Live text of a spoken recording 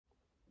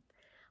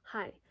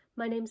Hi,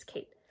 my name's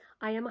Kate.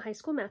 I am a high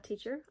school math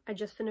teacher. I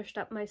just finished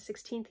up my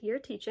 16th year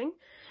teaching,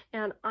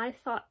 and I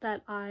thought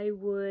that I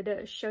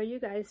would show you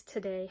guys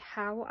today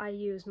how I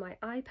use my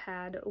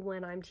iPad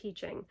when I'm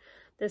teaching.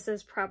 This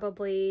is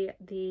probably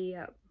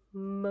the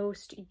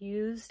most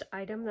used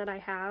item that I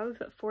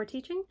have for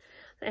teaching,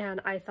 and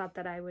I thought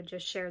that I would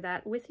just share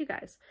that with you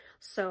guys.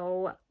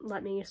 So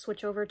let me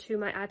switch over to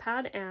my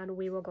iPad and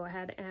we will go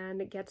ahead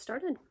and get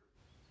started.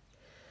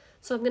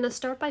 So I'm going to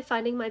start by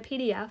finding my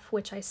PDF,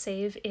 which I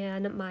save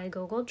in my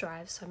Google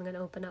Drive. So I'm going to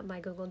open up my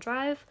Google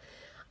Drive.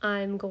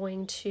 I'm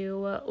going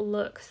to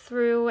look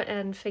through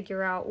and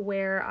figure out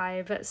where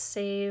I've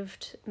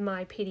saved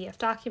my PDF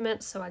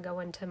document. So I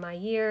go into my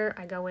year,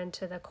 I go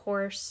into the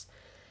course,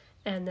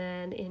 and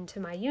then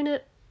into my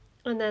unit,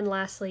 and then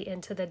lastly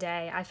into the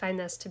day. I find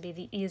this to be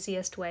the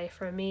easiest way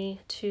for me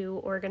to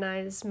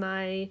organize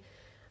my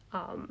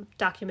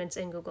documents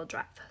in Google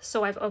Drive.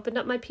 So I've opened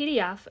up my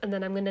PDF, and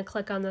then I'm going to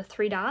click on the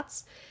three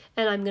dots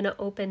and I'm going to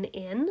open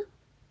in.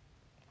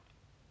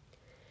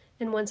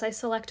 And once I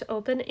select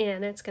open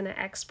in, it's going to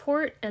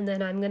export, and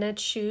then I'm going to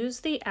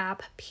choose the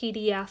app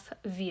PDF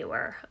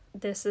Viewer.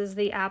 This is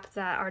the app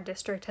that our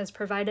district has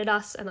provided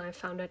us, and I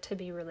found it to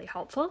be really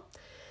helpful.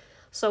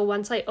 So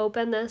once I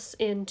open this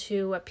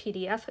into a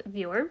PDF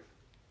Viewer,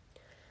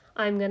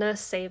 I'm gonna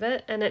save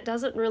it, and it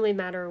doesn't really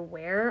matter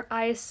where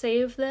I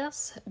save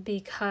this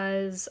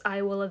because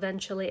I will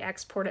eventually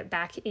export it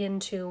back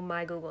into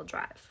my Google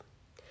Drive.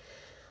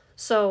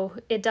 So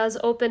it does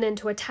open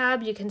into a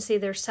tab. You can see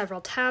there's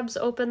several tabs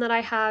open that I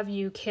have.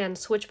 You can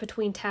switch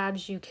between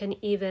tabs. You can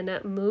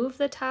even move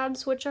the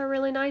tabs, which are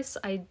really nice.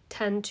 I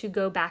tend to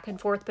go back and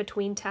forth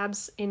between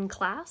tabs in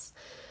class,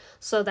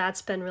 so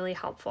that's been really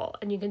helpful.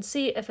 And you can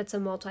see if it's a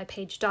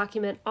multi-page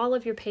document, all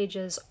of your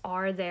pages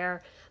are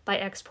there by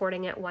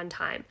exporting at one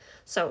time.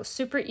 So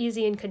super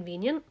easy and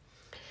convenient.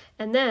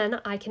 And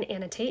then I can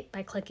annotate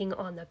by clicking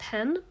on the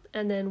pen.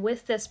 And then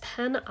with this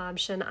pen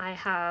option, I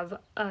have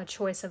a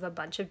choice of a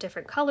bunch of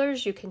different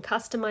colors. You can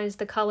customize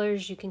the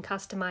colors, you can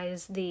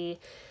customize the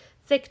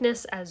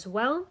thickness as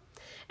well.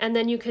 And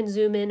then you can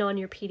zoom in on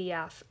your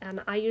PDF.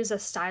 And I use a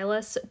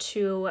stylus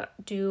to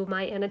do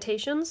my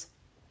annotations.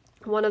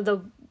 One of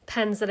the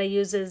pens that I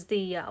use is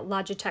the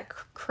Logitech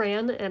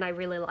Crayon, and I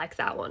really like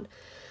that one.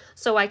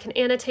 So I can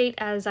annotate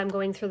as I'm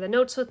going through the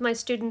notes with my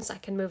students. I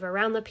can move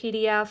around the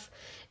PDF.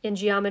 In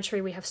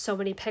geometry, we have so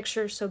many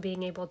pictures, so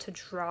being able to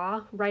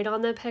draw right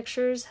on the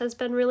pictures has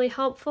been really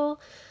helpful.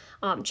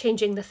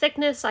 Changing the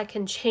thickness, I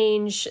can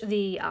change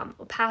the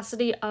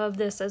opacity of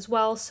this as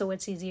well, so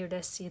it's easier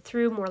to see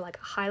through, more like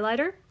a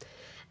highlighter.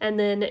 And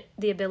then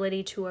the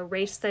ability to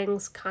erase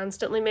things,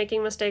 constantly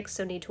making mistakes,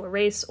 so need to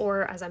erase,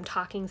 or as I'm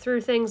talking through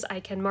things, I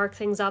can mark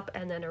things up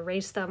and then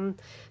erase them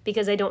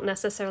because I don't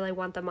necessarily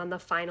want them on the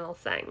final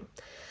thing.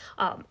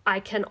 I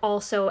can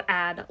also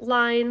add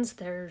lines,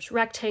 there's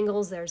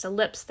rectangles, there's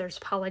ellipse, there's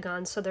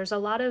polygons, so there's a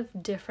lot of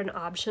different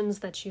options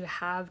that you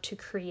have to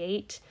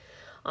create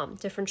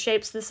different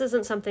shapes. This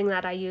isn't something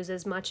that I use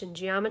as much in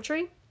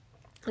geometry.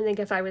 I think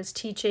if I was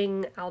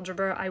teaching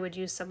algebra, I would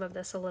use some of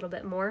this a little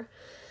bit more.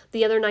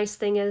 The other nice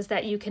thing is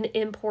that you can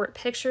import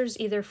pictures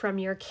either from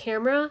your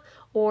camera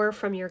or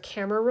from your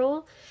camera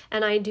roll.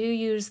 And I do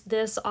use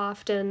this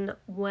often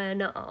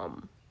when,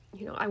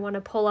 I want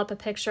to pull up a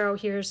picture. Oh,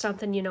 here's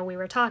something, we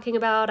were talking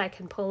about. I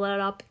can pull it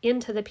up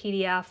into the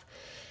PDF.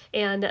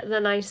 And the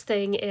nice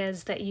thing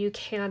is that you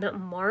can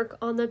mark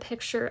on the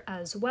picture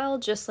as well,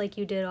 just like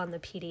you did on the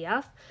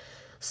PDF.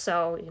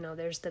 So,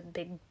 there's the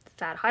big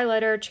fat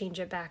highlighter,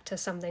 change it back to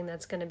something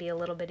that's going to be a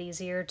little bit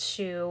easier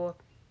to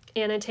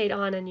annotate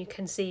on, and you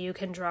can see you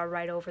can draw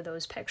right over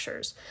those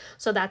pictures.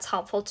 So that's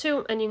helpful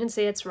too, and you can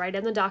see it's right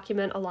in the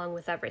document along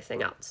with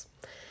everything else.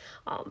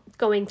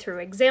 Going through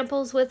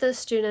examples with the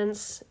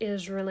students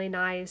is really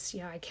nice.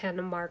 I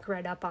can mark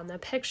right up on the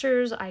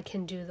pictures. I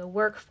can do the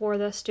work for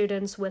the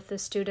students with the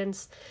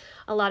students.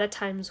 A lot of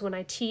times when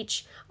I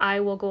teach, I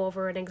will go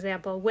over an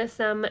example with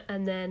them,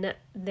 and then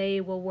they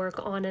will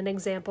work on an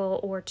example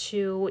or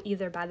two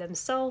either by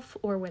themselves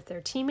or with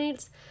their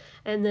teammates,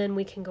 and then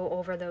we can go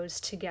over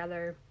those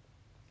together.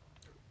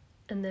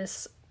 And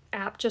this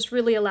app just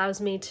really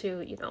allows me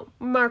to,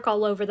 mark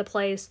all over the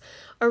place,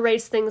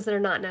 erase things that are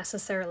not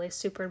necessarily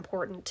super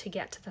important to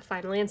get to the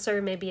final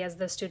answer, maybe as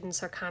the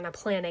students are kind of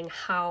planning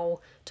how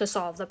to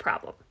solve the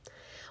problem.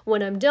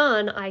 When I'm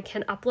done, I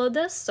can upload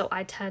this, so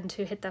I tend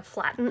to hit the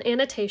flatten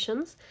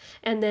annotations,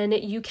 and then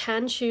you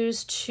can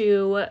choose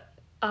to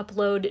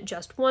upload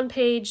just one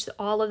page,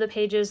 all of the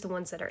pages, the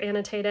ones that are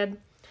annotated.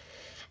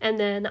 And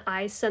then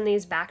I send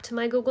these back to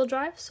my Google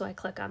Drive, so I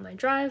click on my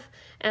drive,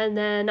 and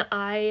then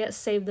I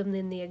save them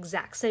in the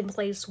exact same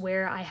place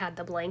where I had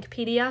the blank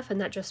PDF,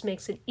 and that just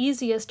makes it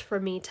easiest for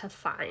me to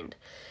find.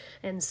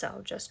 And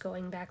so just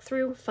going back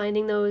through,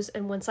 finding those,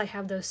 and once I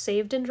have those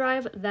saved in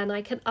Drive, then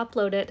I can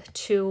upload it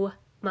to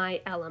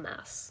my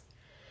LMS.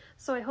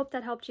 So I hope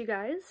that helped you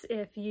guys.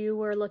 If you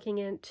were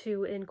looking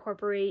to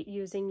incorporate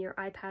using your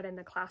iPad in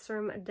the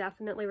classroom, I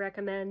definitely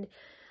recommend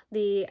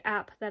The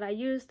app that I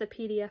use, the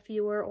PDF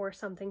viewer or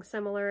something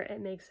similar,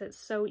 it makes it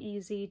so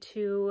easy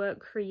to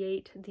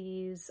create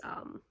these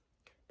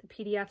the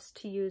PDFs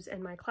to use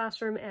in my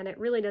classroom, and it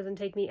really doesn't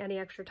take me any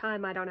extra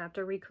time. I don't have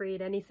to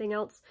recreate anything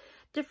else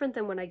different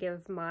than when I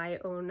give my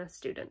own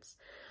students.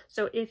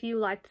 So if you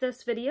liked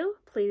this video,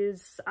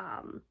 please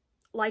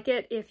like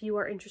it. If you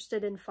are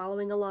interested in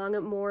following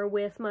along more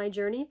with my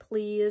journey,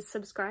 please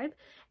subscribe,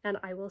 and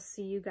I will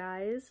see you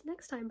guys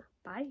next time.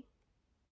 Bye.